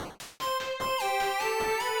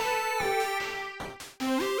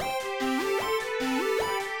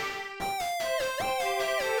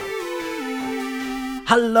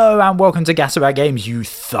Hello and welcome to Gas About Games, you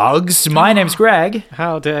thugs. My name's Greg.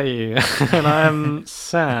 How dare you? And I'm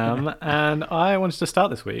Sam, and I wanted to start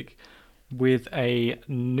this week with a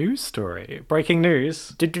news story. Breaking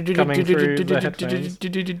news coming through the headphones.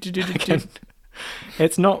 Again,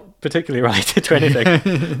 it's not particularly related to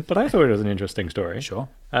anything, but I thought it was an interesting story. Sure.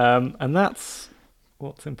 And that's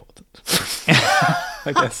what's important,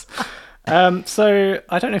 I guess. So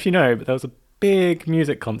I don't know if you know, but there was a big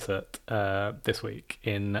music concert this week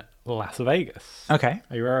in Las Vegas. Okay.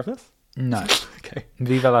 Are you aware of this? No. Okay.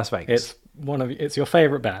 Viva Las Vegas. It's your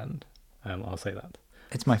favorite band. I'll say that.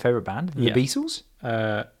 It's my favorite band, the Yeah. Beatles.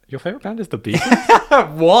 Your favorite band is the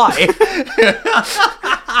Beatles? Why?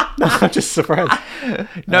 No, I'm just surprised.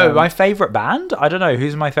 No, my favorite band? I don't know.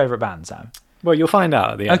 Who's my favorite band, Sam? Well, you'll find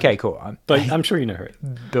out at the end. Okay, cool. But I'm sure you know who it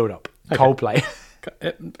is. Build up. Okay. Coldplay.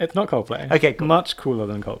 It's not Coldplay. Okay, cool. Much cooler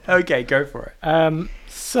than Coldplay. Okay, go for it.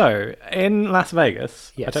 So, in Las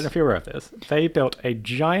Vegas, Yes. I don't know if you're aware of this, they built a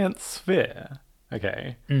giant sphere.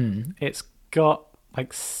 Okay. It's got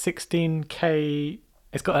like 16K...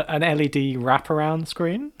 It's got an LED wraparound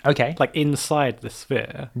screen. Okay. Like inside the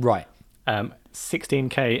sphere. Right.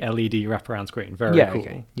 16K LED wraparound screen. Very Yeah, cool.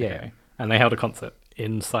 okay. Yeah. And they held a concert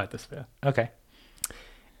inside the sphere. Okay.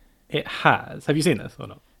 It has... Have you seen this or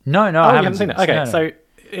not? No, I you haven't haven't seen it. this. Okay, No, no. so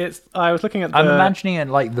it's... I was looking at the... I'm imagining it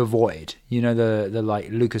like The Void. You know, the like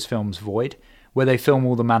Lucasfilm's Void, where they film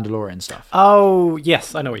all the Mandalorian stuff. Oh,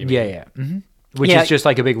 yes, I know what you mean. Yeah. Mm-hmm. Which Yeah. is just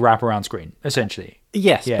like a big wraparound screen, essentially.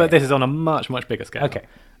 Yes, Yeah, but yeah. this is on a much, much bigger scale. Okay.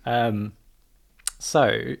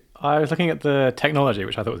 So I was looking at the technology,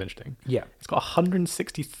 which I thought was interesting. Yeah. It's got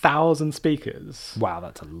 160,000 speakers. Wow,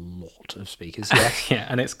 that's a lot of speakers. Yeah. Yeah,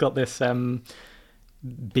 and it's got this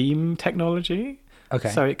beam technology. Okay.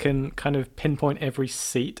 So it can kind of pinpoint every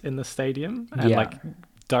seat in the stadium and Yeah.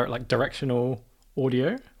 like directional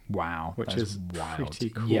audio, Wow. which that's is wild. pretty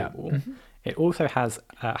cool. Yeah. Mm-hmm. It also has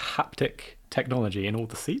haptic technology in all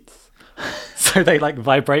the seats. So they like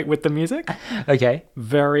vibrate with the music. Okay.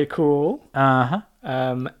 Very cool. Uh-huh.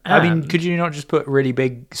 I mean, And- could you not just put really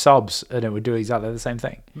big subs and it would do exactly the same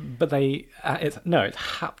thing? but they it's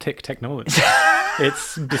haptic technology. It's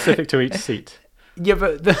specific to each seat. Yeah,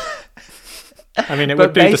 but I mean, it but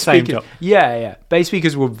would do the bass same speakers, job. Yeah. Bass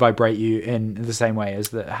speakers will vibrate you in the same way as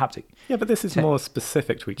the haptic. Yeah, but this is more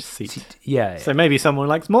specific to each seat. Yeah. So maybe someone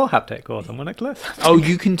likes more haptic or someone likes less. Oh,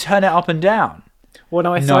 you can turn it up and down. Well,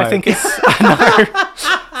 no, so No. I think it's so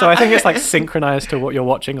I think it's like synchronized to what you're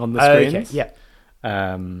watching on the screens. Okay.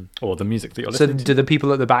 Yeah. Or the music that you're So listening to. do the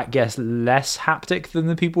people at the back guess less haptic than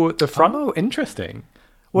the people at the front? Oh, interesting.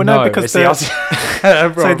 Well, no, because it's so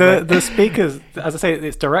Probably. the speakers, as I say,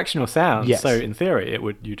 it's directional sound. Yes. So in theory,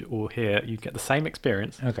 you'd get the same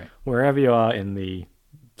experience Okay. wherever you are in the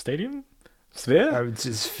stadium sphere. Oh, it's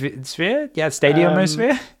a sphere? Yeah,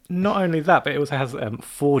 stadiumosphere? Not only that, but it also has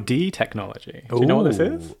 4D technology. Do you know what this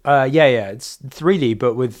is? Yeah. It's 3D,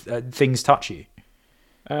 but with things touch you.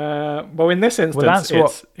 Well, in this instance, Well, that's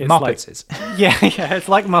what it's Muppets like, is. Yeah, it's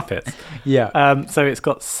like Muppets. Yeah. So it's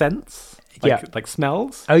got scents, like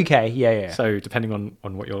smells. Okay, yeah. So depending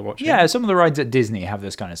on what you're watching. Yeah, some of the rides at Disney have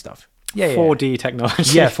this kind of stuff. Yeah. 4D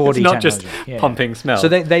technology. Yeah, 4D It's not technology. just Yeah. pumping smells. So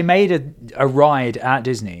they made a ride at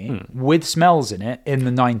Disney with smells in it in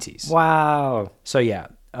the 90s. Wow. So yeah,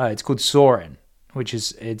 it's called Soarin', which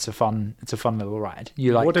is it's a fun little ride.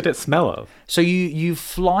 You like What did it smell of? So you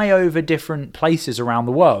fly over different places around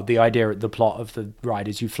the world. The plot of the ride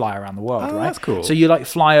is you fly around the world, Oh, right? that's cool. So you like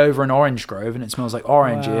fly over an orange grove and it smells like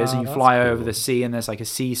oranges, Wow, and you that's fly cool. over the sea and there's like a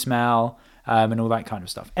sea smell and all that kind of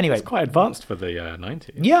stuff. Anyway, It's quite advanced for the 90s.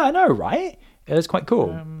 yeah, I know, right? It's quite cool.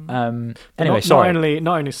 Anyway, not, sorry.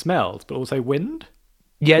 Not only smells, but also wind.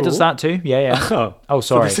 Yeah, it does cool. that too. Yeah. Oh,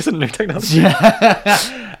 So sorry. this isn't new technology.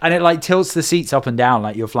 And it like tilts the seats up and down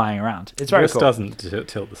like you're flying around. It's very This cool. doesn't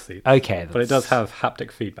tilt the seat. Okay, But it does have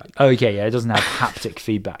haptic feedback. Okay, yeah, it doesn't have haptic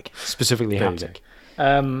feedback, specifically There you haptic.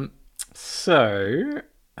 go.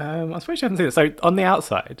 I suppose you haven't seen it. So on the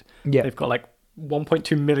outside, Yeah. they've got like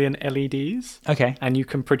 1.2 million LEDs. Okay. And you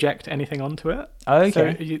can project anything onto it. Okay.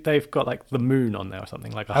 So they've got like the moon on there or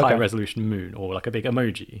something, like a Okay. high resolution moon or like a big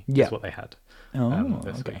emoji. Yeah. Is what they had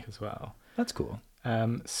this okay. week as well. That's cool.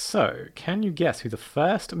 So can you guess who the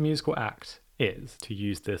first musical act is to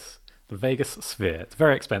use the Vegas Sphere? It's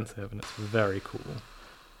very expensive and it's very cool.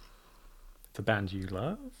 It's a band you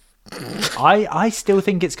love. I still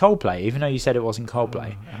think it's Coldplay, even though you said it wasn't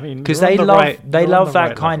Coldplay. I mean, Because you're on they the love right- they you're on love the that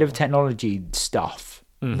right kind of level. technology stuff.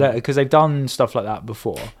 Mhm. Because they've done stuff like that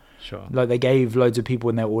before. Sure. Like they gave loads of people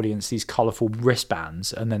in their audience these colourful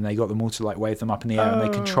wristbands, and then they got them all to like wave them up in the air, and they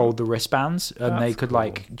controlled the wristbands, and they could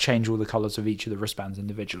like change all the colours of each of the wristbands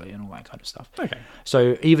individually and all that kind of stuff. Okay.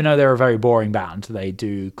 So even though they're a very boring band, they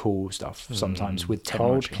do cool stuff sometimes with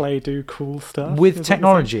technology. Coldplay do cool stuff With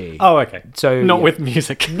technology. Oh, okay. So not with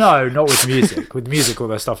music. No, not with music. With music, all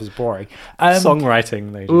their stuff is boring.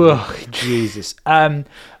 Songwriting, they do. Ugh, Jesus.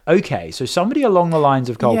 Okay, so somebody along the lines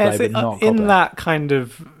of Coldplay, but not Coldplay. In that kind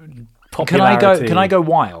of popularity. Can I go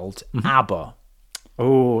wild? ABBA.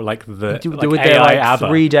 Oh, like with AI their like ABBA.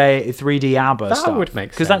 3D ABBA That stuff. would make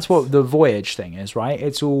sense. Because that's what the Voyage thing is, right?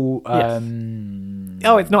 It's all. Yes.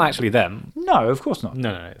 Oh, it's not actually them. No, of course not.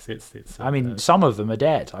 No. It's I mean, some of them are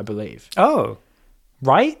dead, I believe. Oh,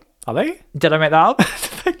 Right? are they? Did I make that up?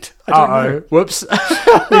 I don't know. Whoops.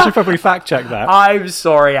 We should probably fact check that. I'm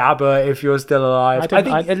sorry, ABBA, if you're still alive. I think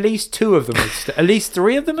I- at least two of them at least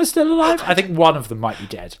three of them are still alive. I think one of them might be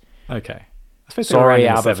dead. Okay. I suppose they Sorry, were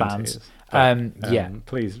around in the ABBA 70s, fans. but, Yeah.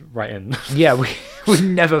 Please write in. Yeah, we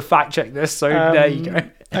never fact check this, so there you go.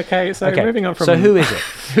 Okay, so moving on from... So who is it?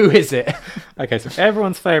 Who is it? Okay, so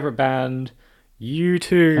everyone's favourite band,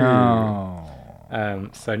 U2. Oh.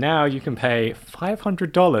 So now you can pay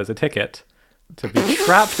 $500 a ticket to be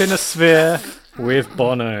trapped in a sphere with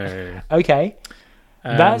Bono. Okay.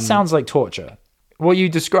 That sounds like torture. What you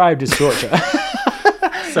described as torture.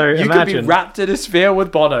 So You imagine... could be wrapped in a sphere with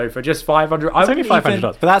Bono for just $500. It's only $500,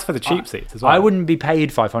 but that's for the cheap seats as well. I wouldn't be paid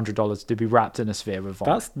 $500 to be wrapped in a sphere with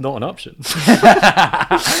Bono. That's not an option.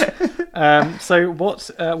 So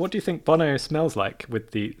what do you think Bono smells like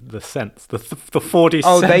with the scents, the 4D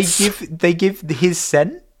scents? they give his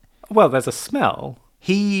scent. Well, there's a smell.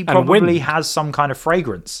 He And probably wind. has some kind of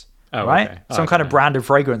fragrance, Oh, right? okay. Some kind of branded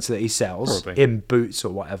fragrance that he sells Probably. in Boots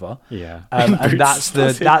or whatever. Yeah. And Boots.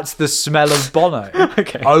 that's the smell of Bono.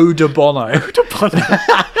 Okay. Eau de Bono.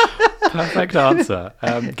 Perfect answer.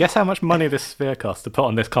 Guess how much money this sphere cost to put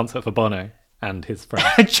on this concert for Bono and his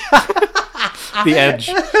friends? The Edge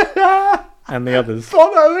and the others.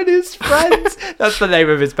 Bono and his friends. That's the name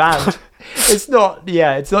of his band. It's not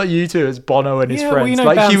U2, it's Bono and his Well, friends. you know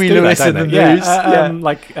like bands Huey do that, Lewis don't in the they? news. Yeah.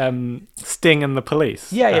 Like Sting and the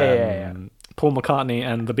Police. Yeah. Paul McCartney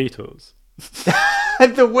and the Beatles.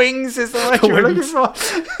 The Wings is the word you were looking for.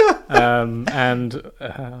 I'm trying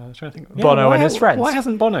to think. Bono and his friends. Why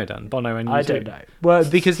hasn't Bono done Bono and U2? I don't know. Well,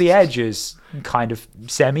 because the Edge is kind of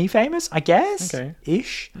semi-famous, I guess. Okay.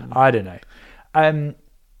 Ish. I don't know.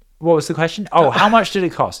 What was the question? Oh, how much did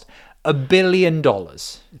it cost? $1 billion.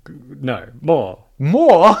 No, more.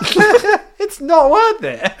 More? It's not worth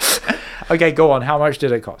it. Okay, go on. How much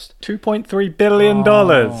did it cost? $2.3 billion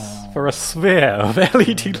for a sphere of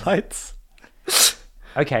LED lights.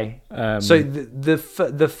 Okay. So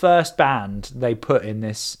the first band they put in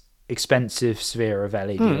this expensive sphere of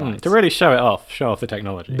LED lights, to really show off the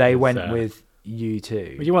technology. they went with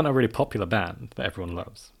U2. You want a really popular band that everyone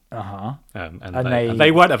loves. Uh-huh. And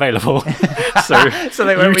they weren't available. so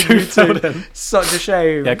they went with filled U2. in. Such a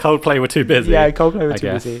shame. Yeah, Coldplay were too busy. Yeah, Coldplay were I too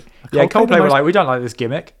guess. busy. Yeah, Coldplay were like, we don't like this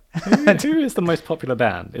gimmick. Who is the most popular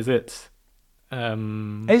band? Is it...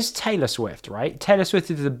 It's Taylor Swift, right? Taylor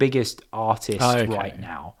Swift is the biggest artist right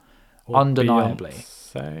now. Or Undeniably.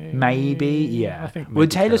 Beyonce? Maybe, yeah. I think Well, maybe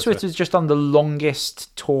Taylor Swift has just done the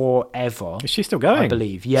longest tour ever, Is she still going? I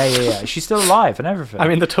believe. Yeah. She's still alive and everything. I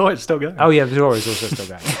mean, the tour is still going. Oh yeah, the tour is also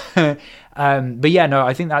still going. But yeah, no,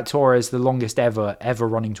 I think that tour is the longest ever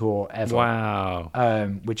running tour ever.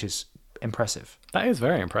 Wow. Which is impressive. That is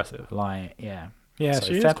very impressive. Like, yeah. Yeah, So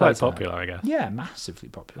she is fair play quite to her. popular, I guess. Yeah, massively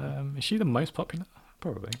popular. Is she the most popular?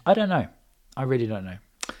 Probably. I don't know. I really don't know.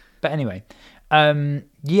 But anyway,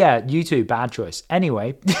 yeah, U2, bad choice.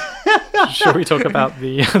 Anyway. Shall we talk about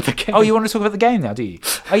the game? Oh, you want to talk about the game now, do you?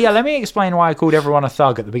 Oh, yeah, let me explain why I called everyone a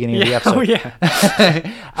thug at the beginning of the episode. Oh,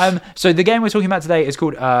 yeah. So the game we're talking about today is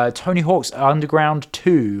called Tony Hawk's Underground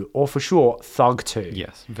 2, or for short, Thug 2.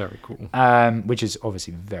 Yes, very cool. Which is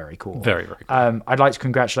obviously very cool. Very, very cool. I'd like to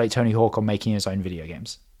congratulate Tony Hawk on making his own video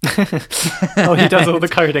games. Oh, he does all the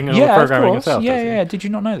coding and all the programming of course. himself. does he? Yeah. Did you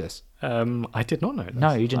not know this? I did not know this.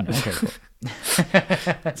 No, you didn't. Okay,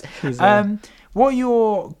 He's, what are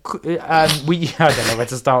your... I don't know where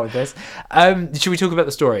to start with this. Should we talk about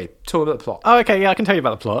the story? Talk about the plot. Oh, okay, yeah, I can tell you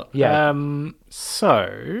about the plot. Yeah.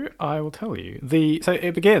 So, I will tell you. So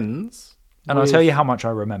it begins... And I'll tell you how much I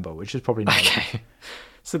remember, which is probably not... Okay.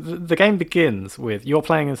 So the game begins with... You're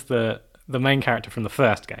playing as the main character from the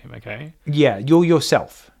first game, okay? Yeah, you're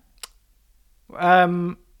yourself.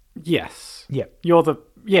 Yes. Yeah. You're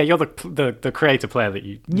the creator player that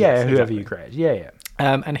you... Yeah, yes, whoever exactly. you create. Yeah.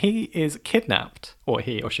 And he is kidnapped, or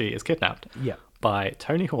he or she is kidnapped, Yeah. by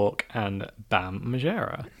Tony Hawk and Bam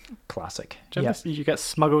Margera. Classic. You get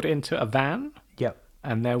smuggled into a van. Yep.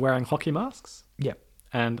 And they're wearing hockey masks. Yep.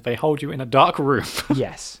 And they hold you in a dark room.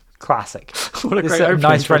 Yes. Classic. What a This great is a opening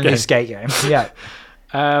nice for a friendly game. skate game. Yeah.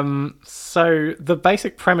 So the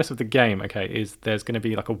basic premise of the game, is there's going to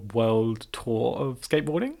be like a world tour of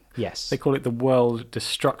skateboarding. Yes. They call it the World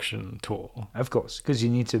Destruction Tour. Of course, because you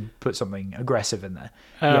need to put something aggressive in there.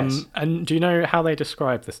 Yes. And do you know how they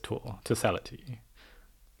describe this tour to sell it to you?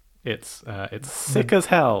 It's sick as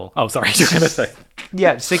hell. Oh, sorry, you were going to say.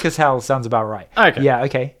 Yeah, sick as hell sounds about right. Okay. Yeah,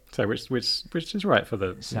 okay. So which is right for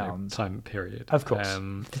the time period. Of course.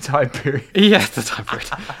 The time period. Yeah, the time period.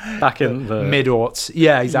 Back in the mid-aughts.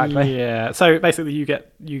 Yeah, exactly. Yeah. So basically you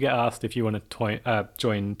get asked if you want to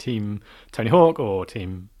join Team Tony Hawk or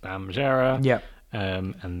Team Bam Margera. Yeah.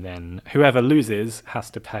 And then whoever loses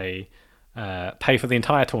has to pay for the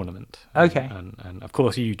entire tournament. Okay. And of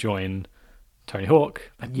course you join Tony Hawk.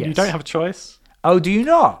 Yes. You don't have a choice. Oh, do you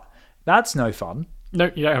not? That's no fun. No,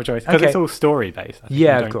 you don't have a choice because it's all story based.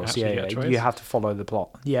 Yeah, of course. Yeah. You have to follow the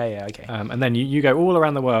plot. Yeah. Okay. And then you go all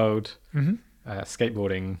around the world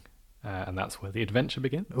skateboarding, and that's where the adventure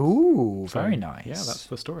begins. Ooh, very nice. Yeah, that's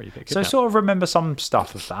the story. You get so I sort of remember some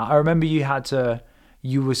stuff of that. I remember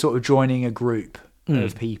you were sort of joining a group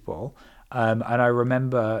of people. And I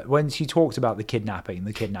remember when she talked about the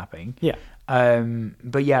kidnapping. Yeah.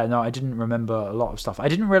 But yeah, no, I didn't remember a lot of stuff. I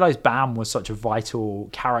didn't realize Bam was such a vital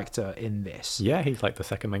character in this. Yeah, he's like the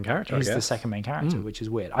second main character. He's the second main character, which is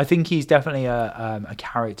weird. I think he's definitely a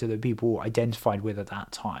character that people identified with at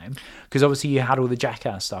that time, because obviously you had all the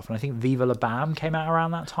Jackass stuff, and I think Viva La Bam came out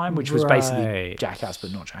around that time, which was basically Jackass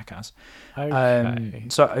but not Jackass. Okay.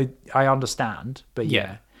 So I understand, but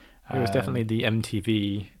yeah. It was definitely the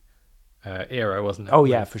MTV era, wasn't it? Oh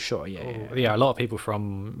yeah, for sure. Yeah. A lot of people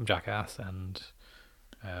from Jackass and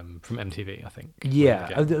from MTV, I think.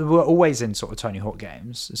 Yeah, we're always in sort of Tony Hawk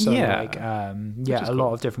games. So yeah, a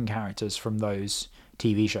lot of different characters from those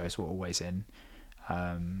TV shows were always in.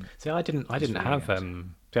 See, I didn't have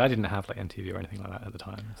like MTV or anything like that at the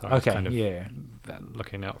time. So I was kind of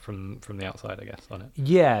looking out from the outside, I guess, on it.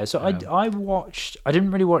 Yeah, so I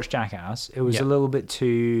didn't really watch Jackass. It was a little bit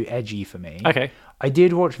too edgy for me. Okay. I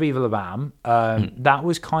did watch Viva La Bam. That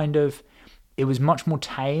was kind of, it was much more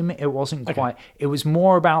tame. It wasn't quite, it was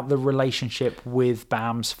more about the relationship with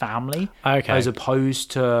Bam's family. Okay. As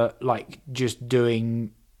opposed to like just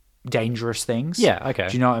doing dangerous things. Yeah, okay.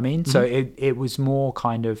 Do you know what I mean? So it was more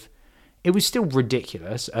kind of, it was still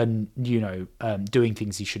ridiculous and, doing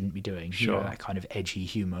things he shouldn't be doing. Sure. That kind of edgy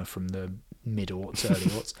humor from the mid-aughts,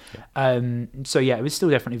 early-aughts. So yeah, it was still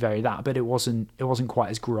definitely very that, but it wasn't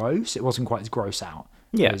quite as gross. It wasn't quite as gross out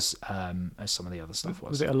as some of the other stuff was.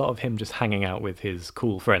 Was it a lot of him just hanging out with his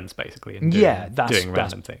cool friends, basically, and doing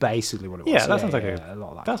random things? Basically what it was. Yeah, that sounds like a lot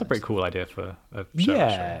of that. That's a pretty cool idea for a show.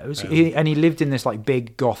 Yeah, it was, and he lived in this like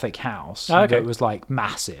big gothic house that was like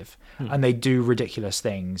massive, and they do ridiculous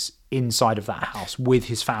things inside of that house with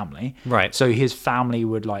his family. Right. So his family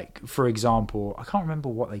would like, for example, I can't remember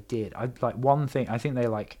what they did. One thing, I think they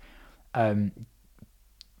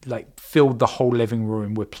filled the whole living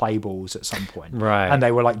room with play balls at some point. Right. And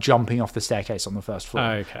they were like jumping off the staircase on the first floor.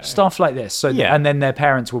 Okay. Stuff like this. So and then their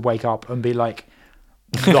parents would wake up and be like,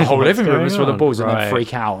 the whole living room is full of balls, and they'd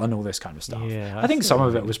freak out and all this kind of stuff. Yeah, I think some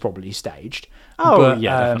of it was probably staged.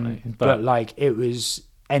 Definitely. But like it was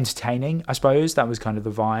entertaining, I suppose. That was kind of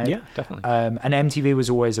the vibe. Yeah, definitely. And MTV was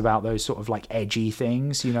always about those sort of like edgy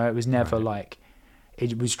things. It was never like,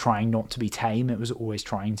 it was trying not to be tame. It was always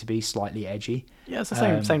trying to be slightly edgy. Yeah, it's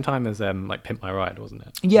the same time as like Pimp My Ride, wasn't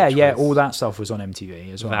it? Yeah, all that stuff was on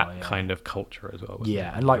MTV as well. That kind of culture as well. Wasn't it?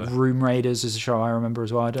 And like Room Raiders is a show I remember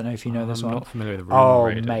as well. I don't know if you know this one. I'm not familiar with Room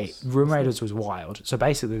Raiders. Oh, mate, Room Raiders was wild. So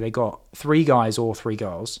basically, they got 3 guys or 3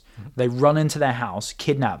 girls. They run into their house,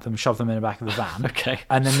 kidnap them, shove them in the back of the van. Okay.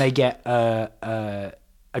 And then they get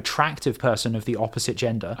attractive person of the opposite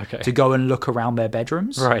gender to go and look around their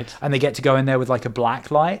bedrooms, right? And they get to go in there with like a black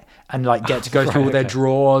light and like get to go through all their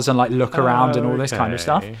drawers and like look around and all this kind of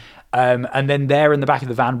stuff. And then they're in the back of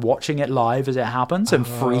the van watching it live as it happens and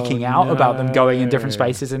freaking out about them going in different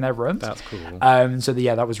spaces in their rooms. That's cool.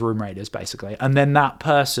 That was Room Raiders basically. And then that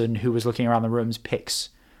person who was looking around the rooms picks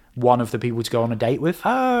one of the people to go on a date with.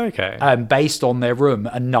 Oh, okay. Based on their room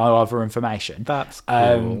and no other information. That's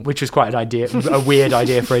cool. Which was quite a weird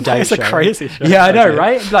idea for a date show. It's a crazy show. Yeah, I know,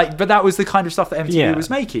 right? Like, but that was the kind of stuff that MTV was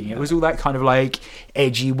making. It was all that kind of like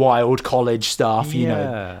edgy, wild college stuff,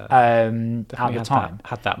 at the time.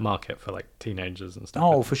 Had that market for like teenagers and stuff.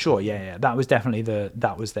 Oh, for sure. Yeah. That was definitely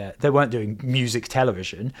that was there. They weren't doing music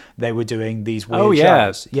television. They were doing these weird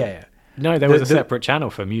shows. Yeah. No, there was a separate channel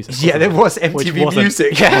for music. Yeah, there was Which MTV wasn't-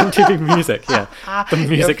 Music. Yeah, MTV Music. Yeah, the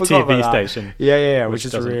music I forgot TV about that. station. Yeah, which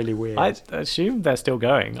is doesn't- really weird. I assume they're still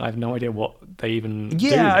going. I have no idea what they even do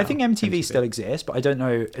Yeah, now. I think MTV still exists, but I don't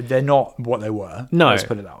know. They're not what they were. No, Let's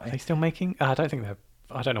put it that Are they way. still making? I don't think they're.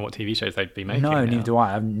 I don't know what TV shows they'd be making. No, now. neither do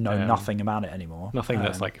I. I know Um, nothing about it anymore. Nothing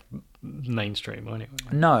that's like mainstream or anything.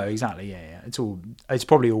 No, exactly. Yeah. It's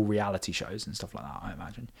probably all reality shows and stuff like that, I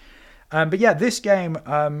imagine. But yeah, this game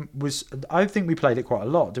was. I think we played it quite a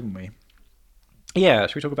lot, didn't we? Yeah,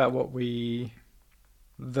 should we talk about what we?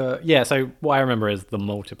 So what I remember is the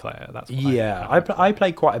multiplayer. That's what I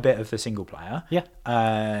played quite a bit of the single player. Yeah.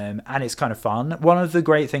 And it's kind of fun. One of the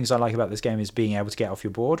great things I like about this game is being able to get off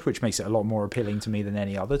your board, which makes it a lot more appealing to me than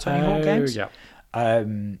any other Tony Hawk games. Yeah.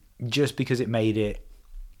 Just because it made it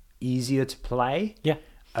easier to play. Yeah.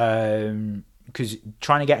 Because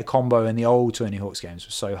trying to get a combo in the old Tony Hawk's games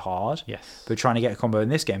was so hard. Yes. But trying to get a combo in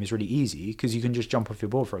this game is really easy because you can just jump off your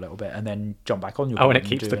board for a little bit and then jump back on your board. Oh, and it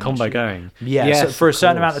keeps the combo going. Yeah, yes, so for a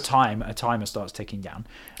certain course. amount of time, a timer starts ticking down.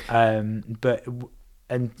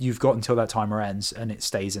 And you've got until that timer ends and it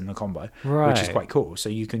stays in the combo, which is Right. quite cool. So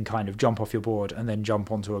you can kind of jump off your board and then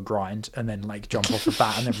jump onto a grind and then like jump off of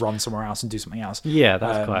that and then run somewhere else and do something else. Yeah,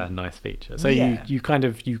 that's quite a nice feature. So yeah. you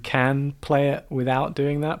can play it without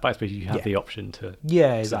doing that, but I suppose you have Yeah. the option to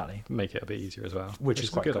Yeah, exactly. make it a bit easier as well, Which is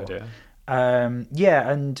quite a good cool. idea.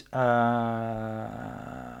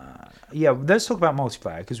 Let's talk about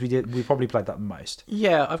multiplayer because we probably played that the most.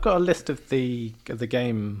 Yeah, I've got a list of the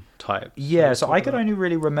game types. Yeah, so I could only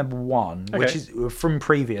really remember one, which Okay. is from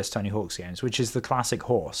previous Tony Hawk's games, which is the classic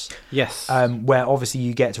horse. Yes. Where obviously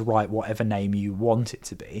you get to write whatever name you want it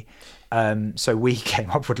to be. So we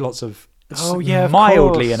came up with lots of of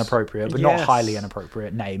mildly course. inappropriate, but not Yes. highly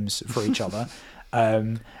inappropriate names for each other.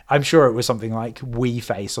 I'm sure it was something like Wee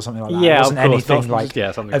Face or something like that. Yeah, it wasn't of course, anything not- like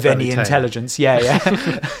yeah, something of fairly any tame. intelligence. Yeah.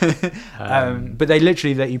 But they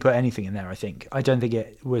literally let you put anything in there. I think. I don't think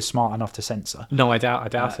it was smart enough to censor. No, I doubt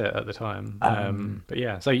it at the time. But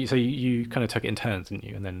yeah, so you kind of took it in turns, didn't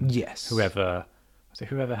you? And then Yes. whoever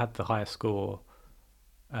had the highest score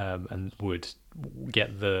and would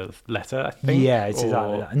get the letter, I think. Yeah, it's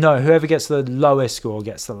exactly that. No, whoever gets the lowest score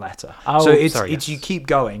gets the letter. Oh, so it's sorry, yes. you keep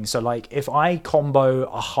going. So like if I combo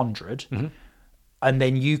 100 and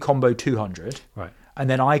then you combo 200 Right. and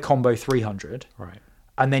then I combo 300 Right.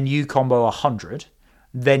 and then you combo 100,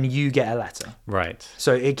 then you get a letter. Right.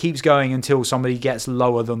 So it keeps going until somebody gets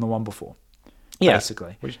lower than the one before. Yeah,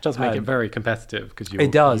 Basically. which does make it very competitive because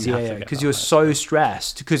It does, yeah, because you're so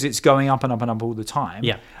stressed because it's going up and up and up all the time.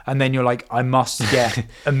 Yeah. And then you're like, I must get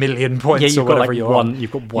a million points you've or got, whatever like, you're one- on. you've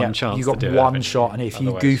got one chance You've to got do it, one haven't you? shot, and if you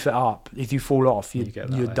Otherwise- goof it up, if you fall off, you're get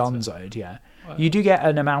that later. donezoed. Yeah. You do get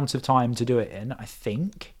an amount of time to do it in, I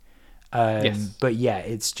think. Yes. But yeah,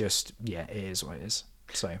 it's just it is what it is.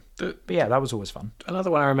 So, The- but yeah, that was always fun.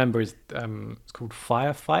 Another one I remember is it's called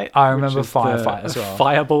Firefight. I remember which is Firefight the as well.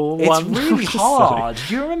 Fireball It's one. really So- hard.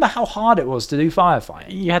 Do you remember how hard it was to do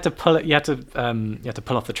firefight? You had to pull it. You had to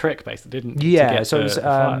pull off the trick, basically, didn't you? Yeah, to get so the it was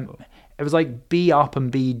fireball. it was like B up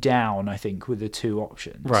and B down, I think, were the two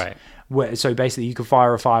options. Right. So basically, you could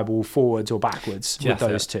fire a fireball forwards or backwards with Yes,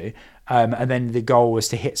 those two, and then the goal was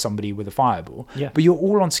to hit somebody with a fireball. Yeah. But you're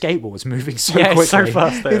all on skateboards, moving so Yeah, quickly. it's so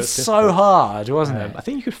fast, though, It's it's so difficult. hard, wasn't it? I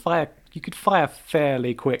think you could fire. You could fire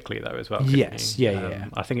fairly quickly though, as well. couldn't Yes, you? yeah.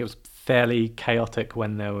 I think it was fairly chaotic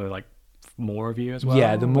when there were like more of you as well.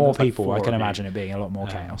 Yeah, the When more there's, like, people, 4 I can of you. imagine it being a lot more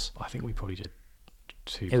chaos. I think we probably did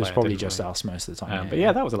 2. It was player, probably didn't just we? us most of the time. But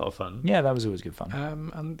yeah, that was a lot of fun. Yeah, that was always good fun.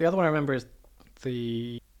 And the other one I remember is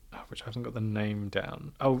which I haven't got the name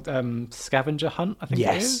down. Scavenger Hunt, I think it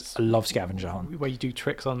Yes, is. I love Scavenger Hunt. Where you do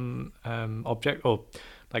tricks on object or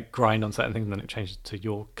like grind on certain things and then it changes to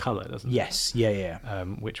your colour, doesn't it? Yes, yeah.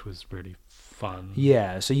 Which was really fun.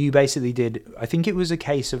 Yeah, so you basically did. I think it was a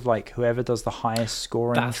case of like whoever does the highest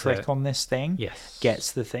scoring That's trick it. on this thing Yes.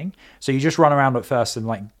 gets the thing. So you just run around at first and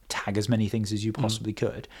like tag as many things as you possibly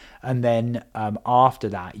could, and then after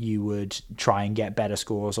that you would try and get better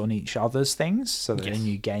scores on each other's things, so that Yes. then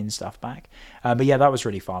you gain stuff back. But yeah, that was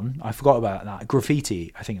really fun. I forgot about that.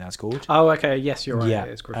 Graffiti, I think that's called. Oh, okay. Yes, you're right. Yeah,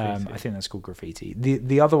 It's graffiti. I think that's called graffiti.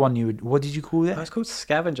 The other one you would, what did you call it? It's called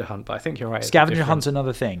Scavenger Hunt, but I think you're right. it's Scavenger different. Hunt's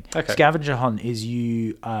another thing. Okay. Scavenger Hunt is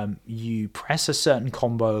you press a certain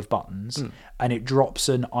combo of buttons and it drops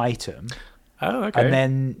an item Oh, okay. And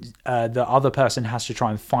then the other person has to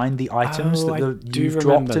try and find the items you've dropped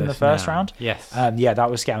remember in the this first now. round. Yes. Yeah,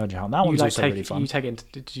 that was scavenger hunt. That one's also really fun. You take it.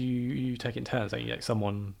 Did you take it in turns? Don't you? Like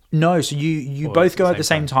someone. No, so you both go at the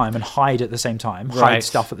same time and hide at the same time, hide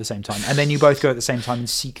stuff at the same time, and then you both go at the same time and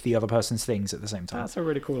seek the other person's things at the same time. That's a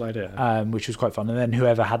really cool idea. Which was quite fun. And then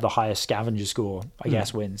whoever had the highest scavenger score, I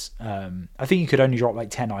guess, wins. I think you could only drop like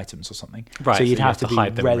 10 items or something. Right. So you'd have to be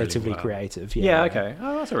hide them relatively really well. creative. Yeah. Okay.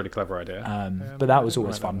 Oh, that's a really clever idea. But that was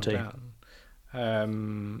always fun too.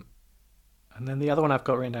 And then the other one I've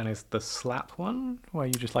got written down is the slap one, where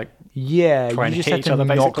you just like you and just hit had each to other,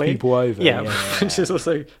 knock basically. people over. Yeah,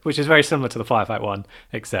 which is very similar to the firefight one,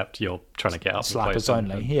 except you're trying to get up slappers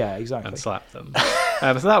only. Yeah, exactly. And slap them.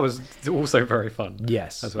 So that was also very fun.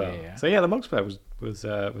 Yes, as well. Yeah. So yeah, the multiplayer was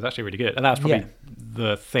actually really good, and that's probably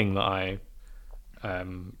the thing that I,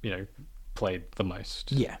 played the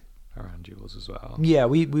most. Yeah. Around yours as well. Yeah,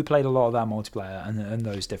 we played a lot of that multiplayer and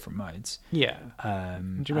those different modes. Yeah.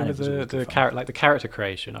 Do you remember the character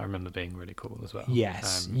creation? I remember being really cool as well.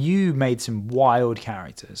 Yes, you made some wild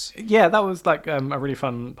characters. Yeah, that was like a really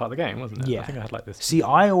fun part of the game, wasn't it? Yeah. I think I had like this. See,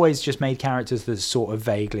 I always just made characters that sort of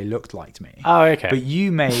vaguely looked like me. Oh, okay. But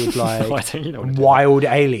you made like wild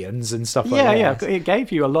aliens and stuff like that. Yeah, it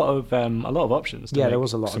gave you a lot of options. There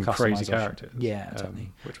was a lot of crazy characters. Yeah,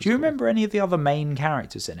 totally. Do you remember any of the other main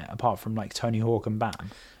characters in it, apart from like Tony Hawk and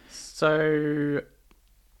Bam? So,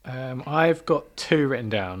 I've got 2 written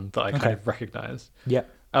down that I kind of recognise. Yep.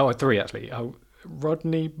 Oh, 3 actually. Oh,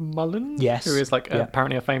 Rodney Mullen. Yes. Who is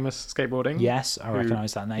apparently a famous skateboarding. Yes, I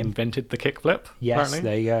recognise that name. Invented the kickflip. Yes, apparently.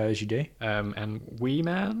 There you go, as you do. And Wee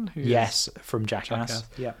Man. Yes, from Jackass.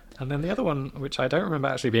 Yeah. And then the other one, which I don't remember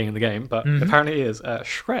actually being in the game, but apparently is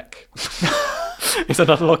Shrek. It's an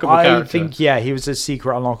unlockable character. I think, he was a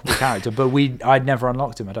secret unlockable character, but I'd never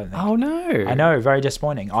unlocked him, I don't think. Oh, no. I know, very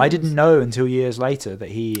disappointing. I didn't know until years later that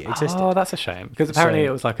he existed. Oh, that's a shame. Because apparently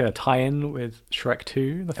it was like a tie-in with Shrek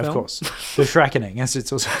 2, the film. Of course. The Shrekening, as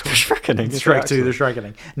it's also called. The Shrekening. Shrek 2, the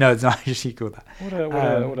Shrekening. No, it's not actually called that.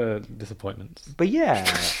 What a disappointment. But yeah.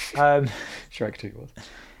 Shrek 2 was.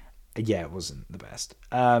 Yeah, it wasn't the best.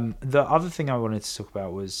 The other thing I wanted to talk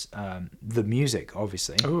about was the music,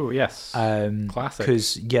 obviously. Oh, yes. Classic.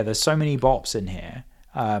 Because, there's so many bops in here.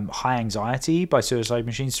 High Anxiety by Suicide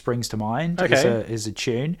Machine springs to mind. Okay. Is a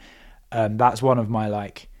tune. That's one of my,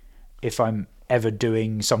 like, if I'm ever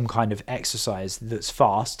doing some kind of exercise that's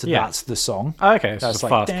fast, that's the song. Okay, so that's like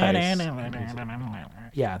fast pace.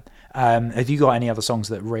 Yeah. Have you got any other songs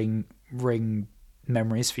that ring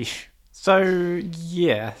memories for you? So,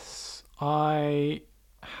 yes. I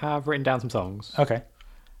have written down some songs. Okay.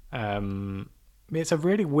 It's a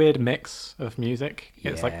really weird mix of music.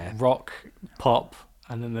 It's like rock, pop,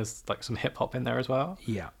 and then there's like some hip hop in there as well.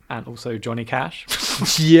 Yeah. And also Johnny Cash.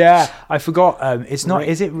 Yeah, I forgot. It's not.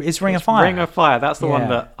 It's Ring of Fire. Ring of Fire. That's the one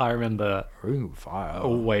that I remember. Ring of Fire.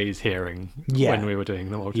 Always hearing when we were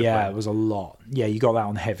doing the multiplayer. Yeah, it was a lot. Yeah, you got that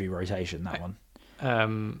on heavy rotation. That one.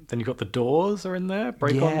 Then you've got the Doors are in there.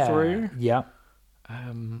 Break On Through. Yeah.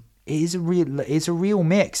 It's a real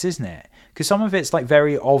mix, isn't it? Because some of it's like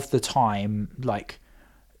very of the time, like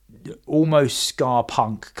almost ska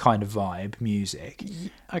punk kind of vibe music.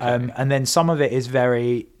 Okay. And then some of it is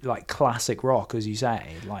very like classic rock, as you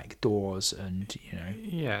say, like Doors and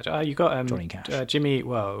you got Johnny Cash, Jimmy Eat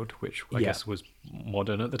World, which I guess was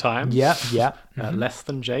modern at the time. Yeah. Less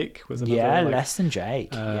Than Jake was another. Yeah, Less Than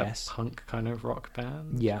Jake. Yes, punk kind of rock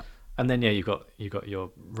band. Yeah. And then you've got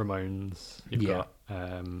your Ramones, you've got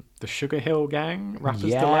the Sugar Hill Gang, Rapper's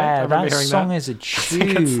Delight. Yeah, that song is a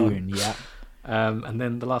tune. Yeah. And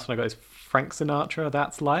then the last one I got is Frank Sinatra,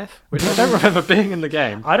 That's Life, which I don't remember being in the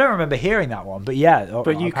game. I don't remember hearing that one, but yeah.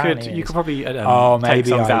 But you could probably maybe take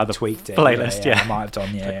songs out of the tweaked it. Playlist. Yeah, I might have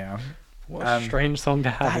done. Yeah. What a strange song to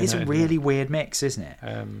have. That is a really weird mix, isn't it?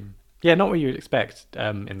 Not what you'd expect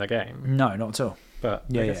in the game. No, not at all. But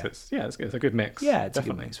I guess it's a good mix. Yeah, it's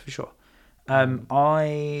definitely a good mix for sure.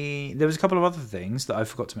 There was a couple of other things that I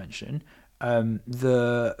forgot to mention.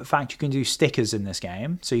 The fact you can do stickers in this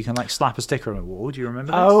game, so you can like slap a sticker on a wall. Do you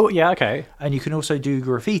remember this? Oh, yeah, okay. And you can also do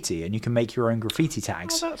graffiti, and you can make your own graffiti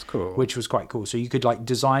tags. Oh, that's cool. Which was quite cool. So you could like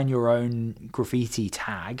design your own graffiti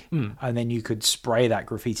tag, and then you could spray that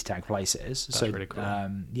graffiti tag places. That's really cool.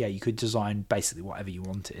 You could design basically whatever you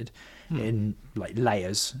wanted in like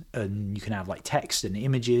layers, and you can have like text and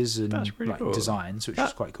images and cool. designs, which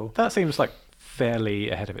is quite cool. That seems like fairly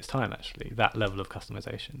ahead of its time, actually. That level of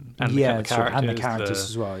customization, and Yeah, the true. And the characters, characters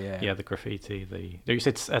as well. Yeah. the graffiti, you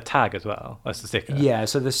said a tag as well. That's the sticker. Yeah,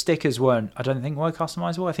 so the stickers weren't. I don't think were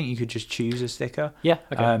customizable. I think you could just choose a sticker. Yeah,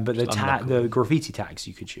 okay. But the Just the graffiti tags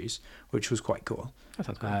you could choose, which was quite cool. That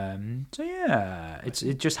sounds cool. So yeah,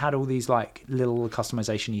 it just had all these like little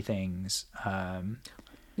customization-y things.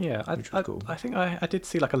 Yeah, which was cool. I think I did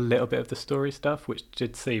see like a little bit of the story stuff, which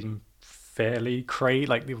did seem fairly crazy,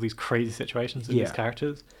 like all these crazy situations with these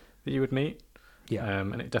characters that you would meet. Yeah.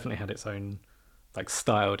 And it definitely had its own like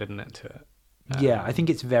style, didn't it, to it? Yeah, I think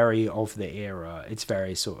it's very of the era. It's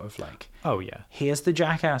very sort of like, oh yeah, here's the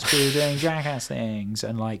Jackass crew doing Jackass things,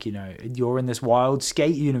 and like, you know, you're in this wild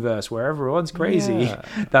skate universe where everyone's crazy,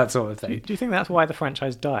 that sort of thing. Do you think that's why the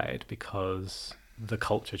franchise died? Because the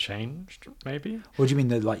culture changed, maybe? What do you mean,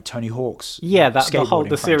 the like Tony Hawk's? Yeah, the series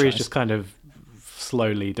franchise? just kind of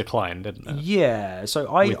slowly declined, didn't it? Yeah, so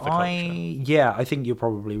I think you're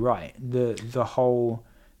probably right. The whole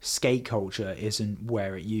skate culture isn't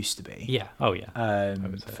where it used to be. Yeah. Oh yeah.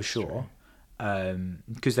 For sure.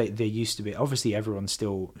 Because they used to be, obviously everyone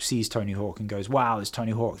still sees Tony Hawk and goes, wow, it's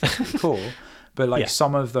Tony Hawk, that's really cool. But like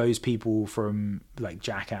some of those people from like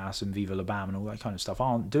Jackass and Viva La Bam and all that kind of stuff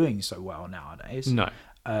aren't doing so well nowadays. No.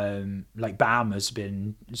 Like Bam has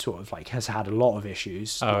been sort of like has had a lot of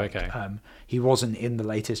issues. Oh, like, okay. He wasn't in the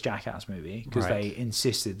latest Jackass movie because Right. they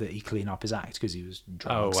insisted that he clean up his act because he was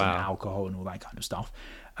drugs wow. and alcohol and all that kind of stuff.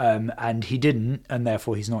 And he didn't, and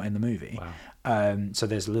therefore he's not in the movie. Wow. So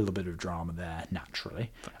there's a little bit of drama there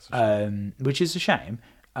naturally, That's a shame. which is a shame.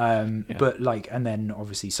 But like, and then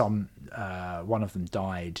obviously one of them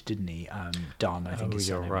died, didn't he? Dunn, I think his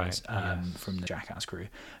you're surname right. is, Yes. from the Jackass crew.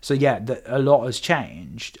 So yeah, a lot has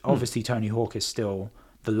changed. Obviously, Tony Hawk is still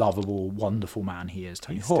the lovable, wonderful man he is.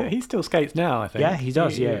 Tony Hawk. He still skates now, I think. Yeah, he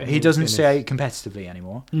does. He doesn't skate competitively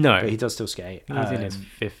anymore. No, but he does still skate. He's in his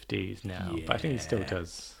 50s now, but I think he still Yeah.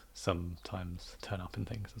 does sometimes turn up in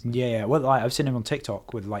things. Doesn't he? Yeah. Well, I've seen him on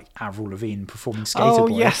TikTok with like Avril Lavigne performing Skater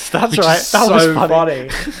Boy. Yes, that's which right. is That so was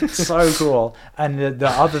funny. So cool. And the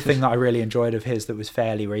other thing that I really enjoyed of his that was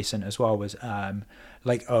fairly recent as well was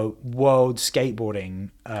like a world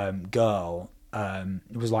skateboarding girl.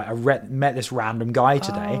 It was like met this random guy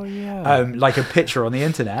today. Oh, yeah. Like a picture on the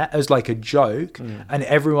internet as like a joke, and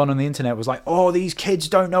everyone on the internet was like, "Oh, these kids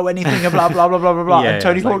don't know anything," blah blah blah blah blah blah. Yeah, and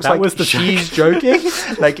Tony Hawk's that like, was the "She's joking."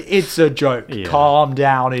 Like, it's a joke. Yeah. Calm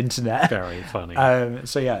down, internet. Very funny.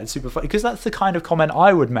 So yeah, it's super funny because that's the kind of comment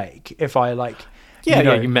I would make if I like.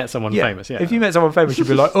 you met someone famous. Yeah, If you met someone famous, you'd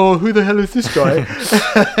be like, "Oh, who the hell is this guy?"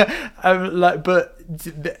 But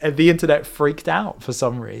the internet freaked out for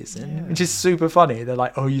some reason, which is super funny. They're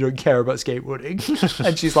like, "Oh, you don't care about skateboarding,"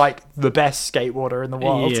 and she's like the best skateboarder in the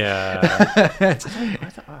world. Yeah.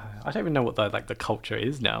 I don't even know what the culture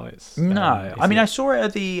is now. I mean, I saw it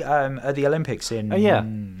at the Olympics in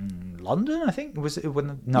London. I think was it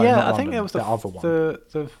when no, yeah, not I think London, it was the other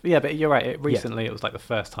one. Yeah, but you're right. Recently, it was like the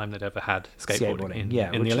first time they'd ever had skateboarding in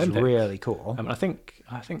which the Olympics. Is really cool. I think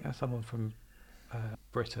someone from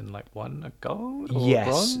Britain won a gold. Or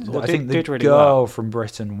Yes, bronze, or I think the did really girl well. from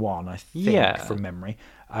Britain won. I think from memory.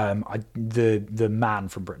 The man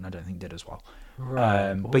from Britain I don't think did as well.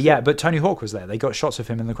 Right. But Tony Hawk was there. They got shots of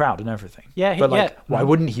him in the crowd and everything. Yeah, why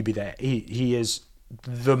wouldn't he be there? He is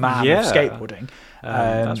the man of skateboarding.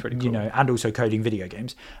 That's really cool. You know, and also coding video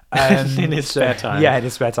games in his spare time. Yeah, in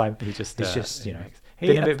his spare time. He just it's just you know he,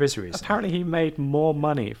 been a bit busy recently. Apparently, he made more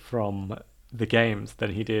money from the games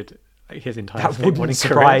than he did his entire that skateboarding wouldn't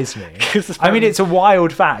surprise career. me. I mean, it's a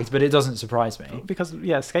wild fact, but it doesn't surprise me because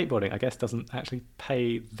skateboarding I guess doesn't actually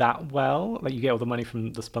pay that well. Like, you get all the money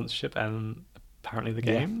from the sponsorship and apparently the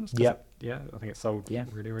games. Yeah, I think it sold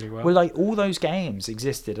really, really well. Well, like all those games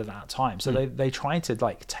existed at that time, so they tried to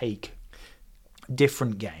like take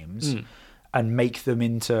different games and make them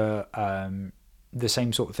into the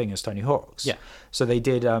same sort of thing as Tony Hawk's. Yeah. So they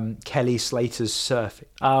did Kelly Slater's Surfing.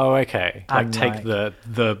 Oh, okay. Like, And, take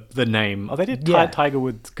the name. Oh, they did Tiger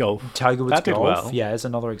Woods Golf. Tiger Woods That did Golf. well. Yeah, is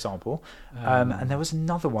another example. And there was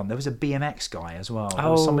another one. There was a BMX guy as well. There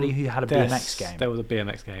Oh, was somebody who had a BMX game. There was a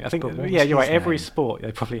BMX game. I think. But what was You're right. his Every name? sport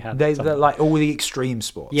they probably had. They're something. like all the extreme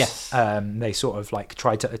sports. Yes. They sort of like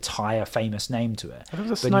tried to tie a famous name to it. There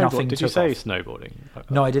was a but nothing Did you took say off. snowboarding?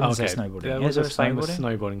 No, I didn't say snowboarding. There Is was a there famous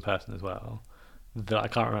snowboarding? snowboarding person as well that I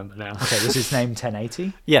can't remember now. Okay, was his name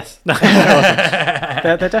 1080? Yes. No,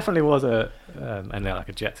 there definitely was and they're like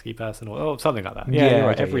a jet ski person or something like that. Yeah, you're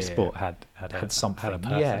right. Every sport had something. Had a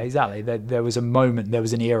person. Yeah, exactly. There was a moment, there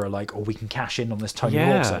was an era like, we can cash in on this Tony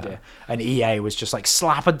Hawk's idea. And EA was just like,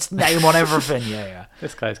 slap a name on everything. Yeah.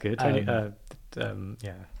 This guy's good.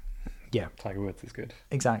 Yeah. Tiger Woods is good.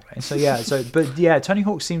 Exactly. So Tony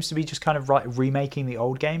Hawk seems to be just kind of remaking the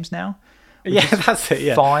old games now. Yeah, that's it.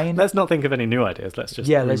 Yeah, fine. Let's not think of any new ideas. Let's just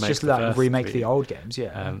remake the old games.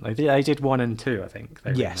 Yeah, they did 1 and 2, I think.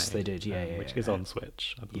 They did. Yeah, which is on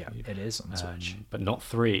Switch. I believe. Yeah, it is on Switch, but not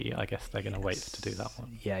 3. I guess they're going to wait to do that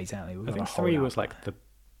one. Yeah, exactly. I think 3 was like the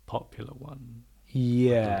popular one.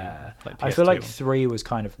 Yeah, like I feel like 3 was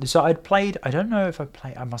kind of. So I don't know if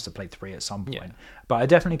I must have played 3 at some point, but I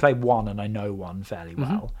definitely played 1, and I know 1 fairly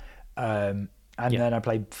well. Then I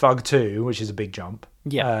played Thug 2, which is a big jump.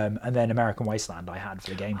 Yeah. And then American Wasteland I had for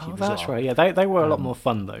the GameCube as well. That's right. Yeah, they were a lot more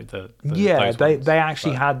fun though. They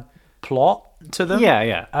actually had plot to them.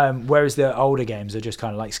 Yeah. Whereas the older games are just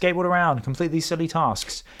kind of like skateboard around, completely silly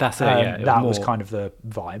tasks. That's it. That was kind of the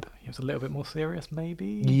vibe. It was a little bit more serious,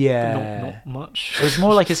 maybe. Yeah. But not much. It was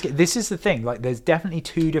more like this is the thing. Like, there's definitely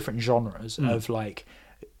 2 different genres of like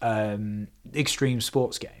extreme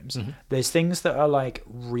sports games. There's things that are like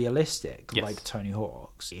realistic, like Tony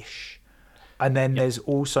Hawk's ish, and then there's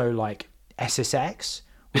also like SSX,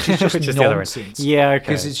 which is just nonsense. Yeah,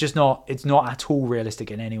 because it's not at all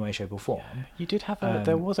realistic in any way, shape, or form. You did have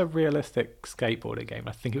there was a realistic skateboarding game.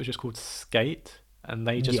 I think it was just called Skate, and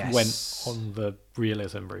they just went on the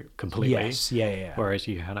realism route completely. Yes, yeah. Whereas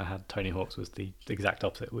you had Tony Hawk's was the exact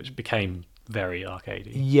opposite, which became very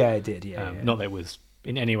arcadey. Yeah, it did. Yeah, Not that it was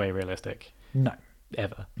in any way realistic. No,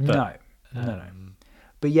 ever. But, no.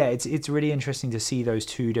 But yeah, it's really interesting to see those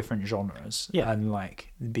 2 different genres and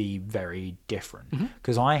like be very different.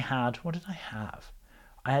 Because what did I have?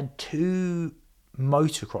 I had 2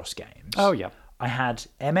 motocross games. Oh yeah. I had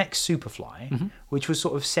MX Superfly, which was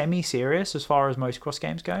sort of semi-serious as far as motocross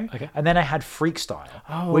games go. Okay. And then I had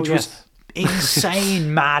Freakstyle, which was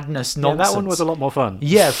insane madness nonsense. That one was a lot more fun.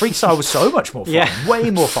 Yeah, Freakstyle was so much more fun, way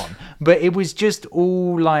more fun. But it was just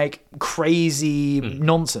all like crazy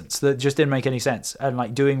nonsense that just didn't make any sense, and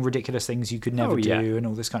like doing ridiculous things you could never do, and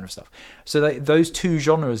all this kind of stuff. So those 2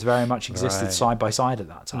 genres very much existed side by side at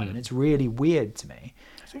that time, and it's really weird to me.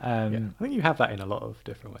 I think you have that in a lot of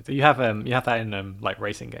different ways. You have that in like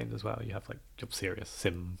racing games as well. You have like serious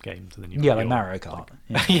sim games, and then you have like Mario Kart.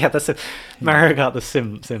 That's Mario Kart, the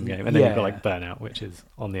sim game, and then you've got like Burnout, which is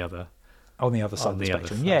on the other side of the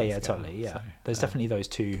spectrum. Totally. Yeah, there's definitely those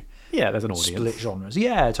 2. Yeah, there's an audience. Split genres.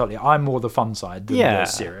 Yeah, totally. I'm more the fun side than the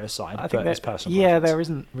serious side. I think that's personal. Yeah, there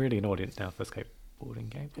isn't really an audience now for skateboarding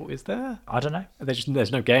games. Or is there? I don't know.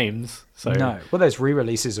 There's no games. So no. Well, there's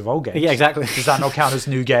re-releases of old games. Yeah, exactly. Does that not count as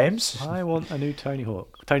new games? I want a new Tony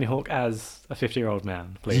Hawk. Tony Hawk as a 50-year-old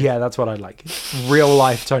man, please. Yeah, that's what I'd like. Real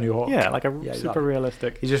life Tony Hawk. Yeah, like a super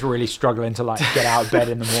realistic. He's just really struggling to like get out of bed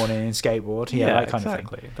in the morning and skateboard. Yeah, that kind of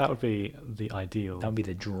thing. That would be the ideal. That would be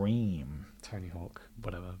the dream. Tony Hawk,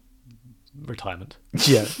 whatever. Retirement.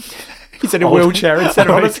 Yeah. He's in a wheelchair instead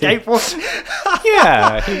of on a skateboard.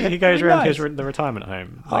 He goes around the retirement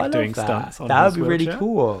home, like doing stunts on that would be wheelchair. really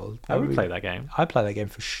cool. I would play that game. I'd play that game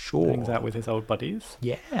for sure. Hangs out with his old buddies.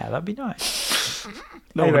 Yeah, that'd be nice.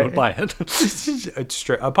 No one would buy it. It's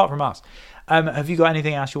true. Apart from us. Have you got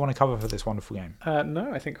anything else you want to cover for this wonderful game? No,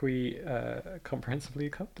 I think we comprehensively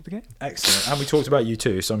covered the game. Excellent. And we talked about you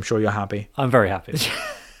too, so I'm sure you're happy. I'm very happy.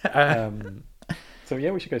 So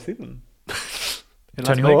yeah, we should go see them.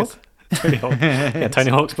 Tony Hawk? Tony Hawk. Yeah,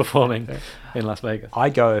 Tony Hawk's performing in Las Vegas.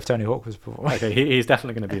 I'd go if Tony Hawk was performing. Okay, he's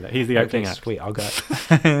definitely going to be there. He's the opening act. Sweet, I'll go.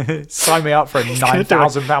 Sign me up for a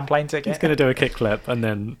 £9,000 plane ticket. He's going to do a kickflip, and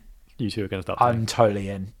then you 2 are going to start playing. I'm totally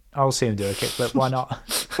in. I'll see him do a kickflip. Why not?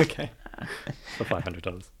 Okay. For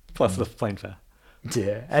 $500 plus the plane fare.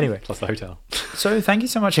 Yeah. Anyway. Plus the hotel. So thank you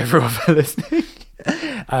so much, everyone, for listening.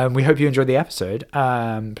 We hope you enjoyed the episode.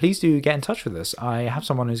 Please do get in touch with us. I have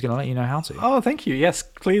someone who's going to let you know how to. Oh, thank you. Yes,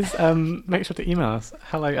 please make sure to email us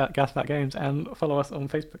hello@gasbackgames and follow us on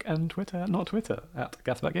Facebook and Twitter, not Twitter,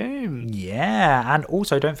 @gasbackgames. Yeah, and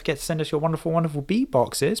also don't forget to send us your wonderful, wonderful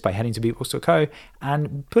beatboxes by heading to beepbox.co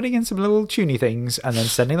and putting in some little tuney things and then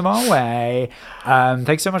sending them our way.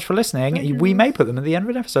 Thanks so much for listening. We may put them at the end of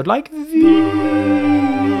an episode, like